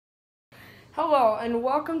Hello and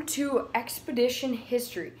welcome to Expedition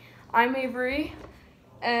History. I'm Avery,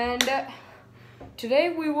 and today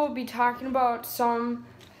we will be talking about some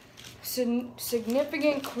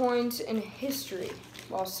significant coins in history.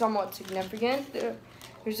 Well, somewhat significant.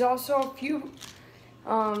 There's also a few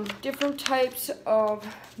different types of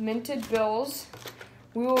minted bills.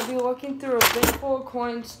 We will be looking through a bin full of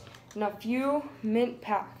coins and a few mint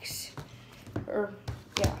packs.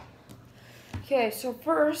 Okay, so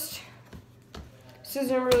first, this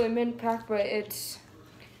isn't really a mint pack, but it's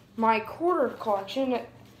my quarter collection.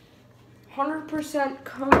 100%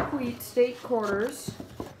 complete state quarters.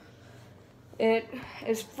 It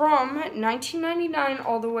is from 1999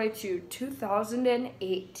 all the way to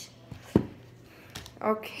 2008.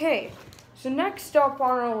 Okay, so next up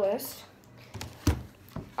on our list,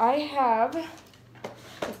 I have a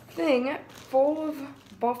thing full of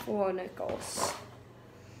buffalo nickels.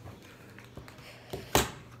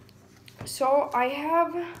 So I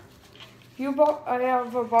have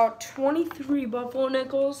about 23 buffalo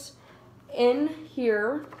nickels in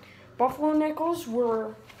here. Buffalo nickels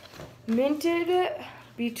were minted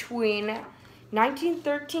between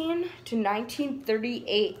 1913 to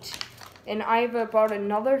 1938, and I have about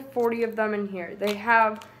another 40 of them in here. They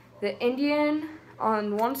have the Indian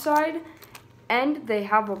on one side, and they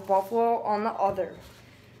have a buffalo on the other.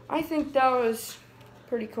 I think that was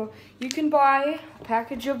pretty cool. You can buy a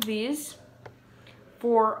package of these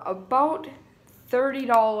for about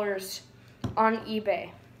 $30 on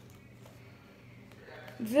eBay.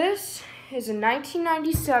 This is a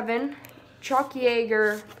 1997 Chuck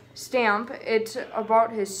Yeager stamp. It's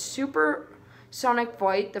about his supersonic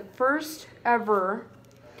flight, the first ever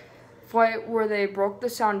flight where they broke the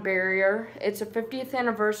sound barrier. It's a 50th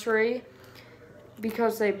anniversary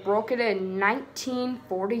because they broke it in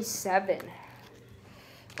 1947.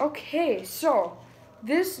 Okay, so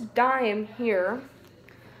this dime here,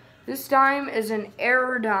 this dime is an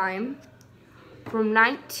error dime from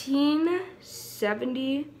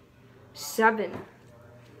 1977.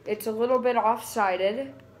 It's a little bit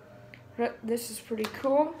off-sided. This is pretty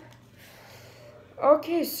cool.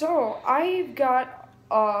 Okay, so I've got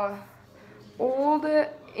a old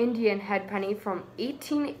Indian head penny from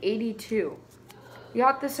 1882.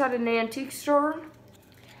 Got this at an antique store.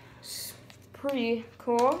 It's pretty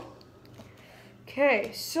cool.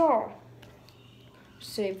 Okay, so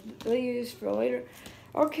save these for later.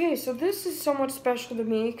 Okay, so this is somewhat special to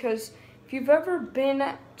me because if you've ever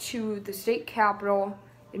been to the state capitol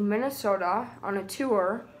in Minnesota on a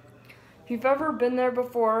tour, if you've ever been there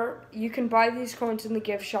before, you can buy these coins in the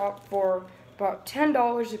gift shop for about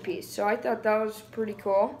 $10 a piece. So I thought that was pretty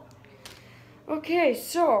cool. Okay,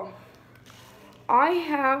 so I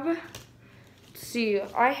have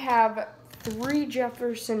 3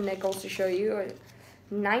 Jefferson nickels to show you.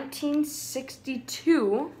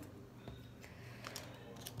 1962,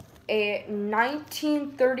 a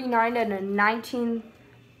 1939, and a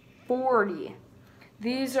 1940.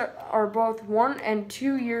 These are both 1 and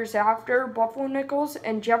 2 years after Buffalo nickels,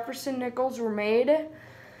 and Jefferson nickels were made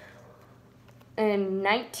in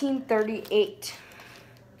 1938.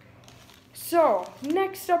 So,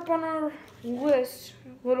 next up on our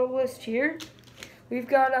little list here, we've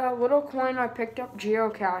got a little coin I picked up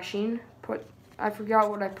geocaching. I forgot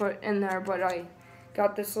what I put in there, but I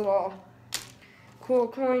got this little cool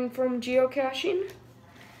coin from geocaching.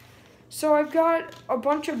 So I've got a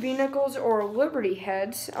bunch of V-nickels or Liberty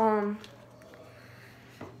heads.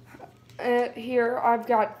 Here I've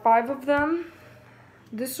got 5 of them.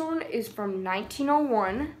 This one is from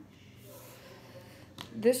 1901.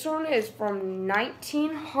 This one is from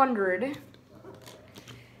 1900.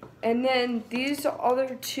 And then these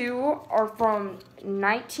other 2 are from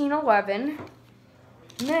 1911.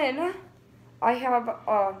 And then I have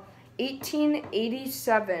a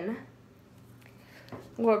 1887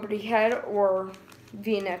 Liberty head or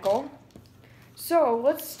V-nickel. So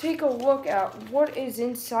let's take a look at what is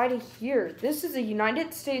inside of here. This is a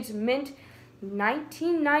United States Mint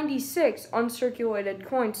 1996 uncirculated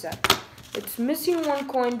coin set. It's missing 1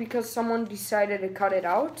 coin because someone decided to cut it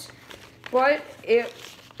out, but it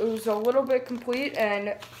was a little bit complete,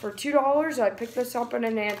 and for $2 I picked this up at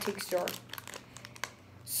an antique store.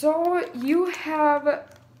 So you have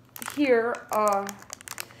here a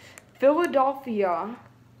Philadelphia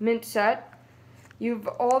mint set. You've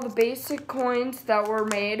all the basic coins that were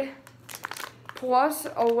made, plus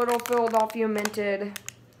a little Philadelphia minted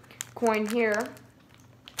coin here.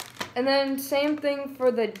 And then same thing for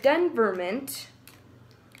the Denver mint,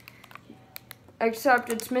 except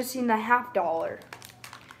it's missing the $50.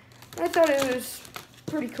 I thought it was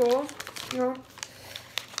pretty cool, you know.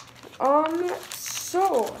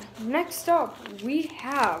 So, next up, we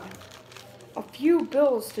have a few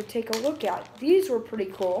bills to take a look at. These were pretty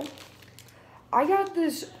cool. I got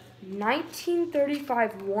this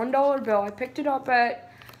 1935 $1 bill. I picked it up at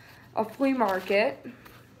a flea market.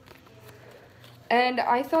 And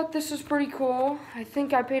I thought this was pretty cool. I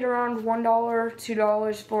think I paid around $1,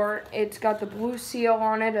 $2 for it. It's got the blue seal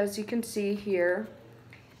on it, as you can see here.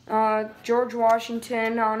 George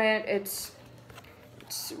Washington on it. It's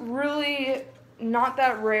really not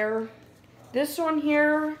that rare. This one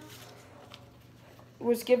here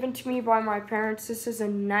was given to me by my parents. This is a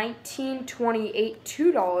 1928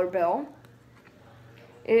 $2 bill.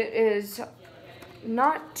 It is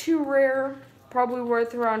not too rare, probably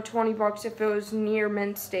worth around 20 bucks if it was near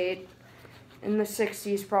Mint State in the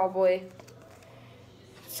 60s probably.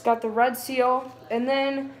 It's got the red seal, and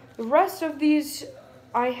then the rest of these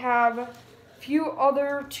I have a few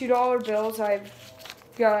other $2 bills. I've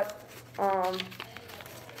got let's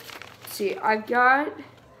see, I've got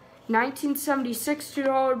 1976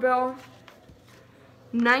 $2 bill,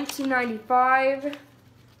 1995,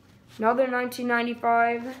 another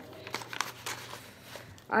 1995.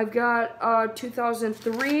 I've got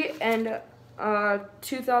 2003 and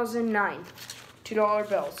 2009 $2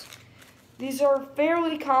 bills. These are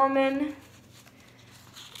fairly common,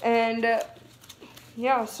 and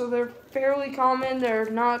yeah, so they're fairly common.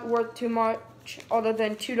 They're not worth too much other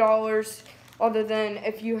than $2, other than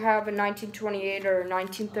if you have a 1928 or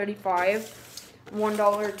 1935 $1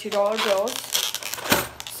 or $2 bills.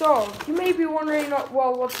 So you may be wondering,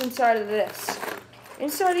 well, what's inside of this?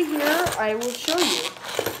 Inside of here, I will show you.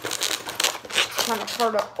 It's kind of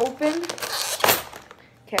hard to open.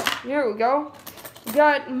 Okay, here we go. We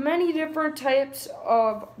got many different types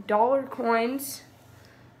of dollar coins.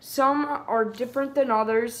 Some are different than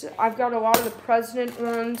others. I've got a lot of the president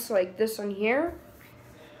ones, like this one here.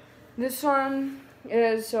 This one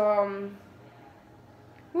is, who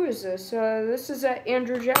is this? This is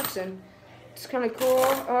Andrew Jackson. It's kind of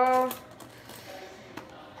cool.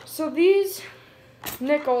 So these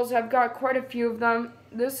nickels, I've got quite a few of them.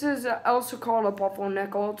 This is also called a Buffalo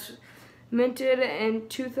nickel. It's minted in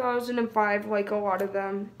 2005, like a lot of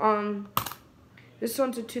them. This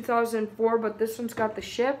one's a 2004, but this one's got the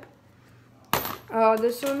ship.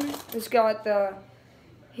 This one has got the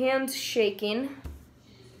hands shaking.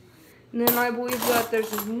 And then I believe that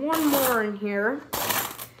there's one more in here.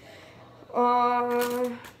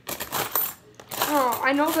 Oh,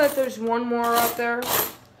 I know that there's one more out there.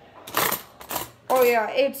 Oh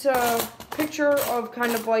yeah, it's a picture of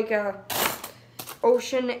kind of like a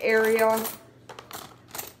ocean area.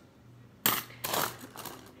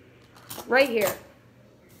 Right here.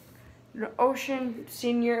 The ocean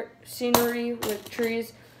scenery with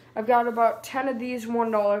trees. I've got about 10 of these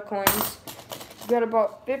 $1 coins. I've got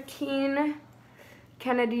about 15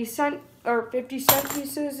 Kennedy cent or 50-cent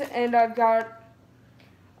pieces, and I've got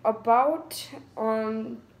about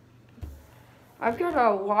I've got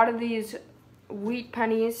a lot of these wheat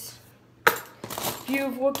pennies. If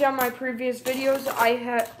you've looked at my previous videos,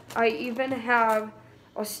 I even have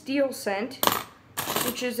a steel cent,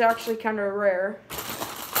 which is actually kind of rare.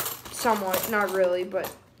 Somewhat, not really,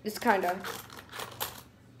 but it's kind of.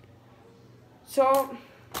 So,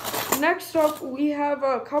 next up, we have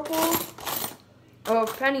a couple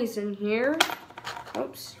of pennies in here.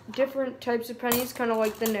 Oops, different types of pennies, kind of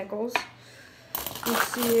like the nickels.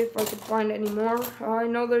 Let's see if I can find any more. I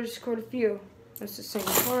know there's quite a few. That's the same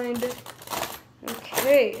kind.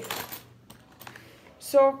 Okay.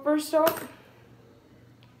 So, first up,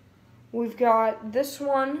 we've got this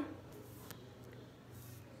one.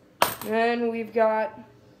 Then we've got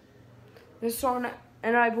this one,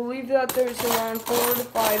 and I believe that there's around 4 to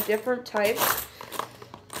 5 different types.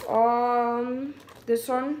 This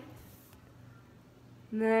one.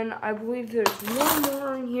 And then I believe there's one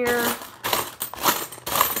more in here.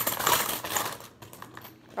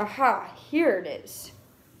 Aha, here it is.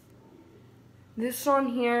 This one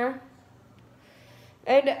here.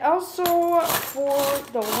 And also, for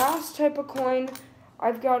the last type of coin,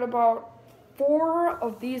 I've got about 4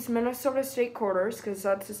 of these Minnesota State quarters, because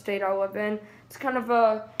that's the state I live in. It's kind of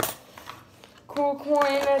a cool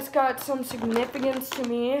coin. It's got some significance to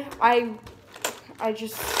me. I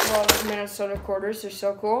just love Minnesota quarters. They're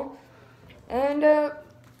so cool. And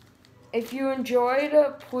if you enjoyed,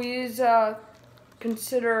 please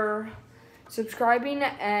consider subscribing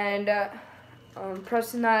and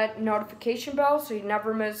pressing that notification bell so you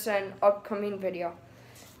never miss an upcoming video.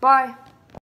 Bye.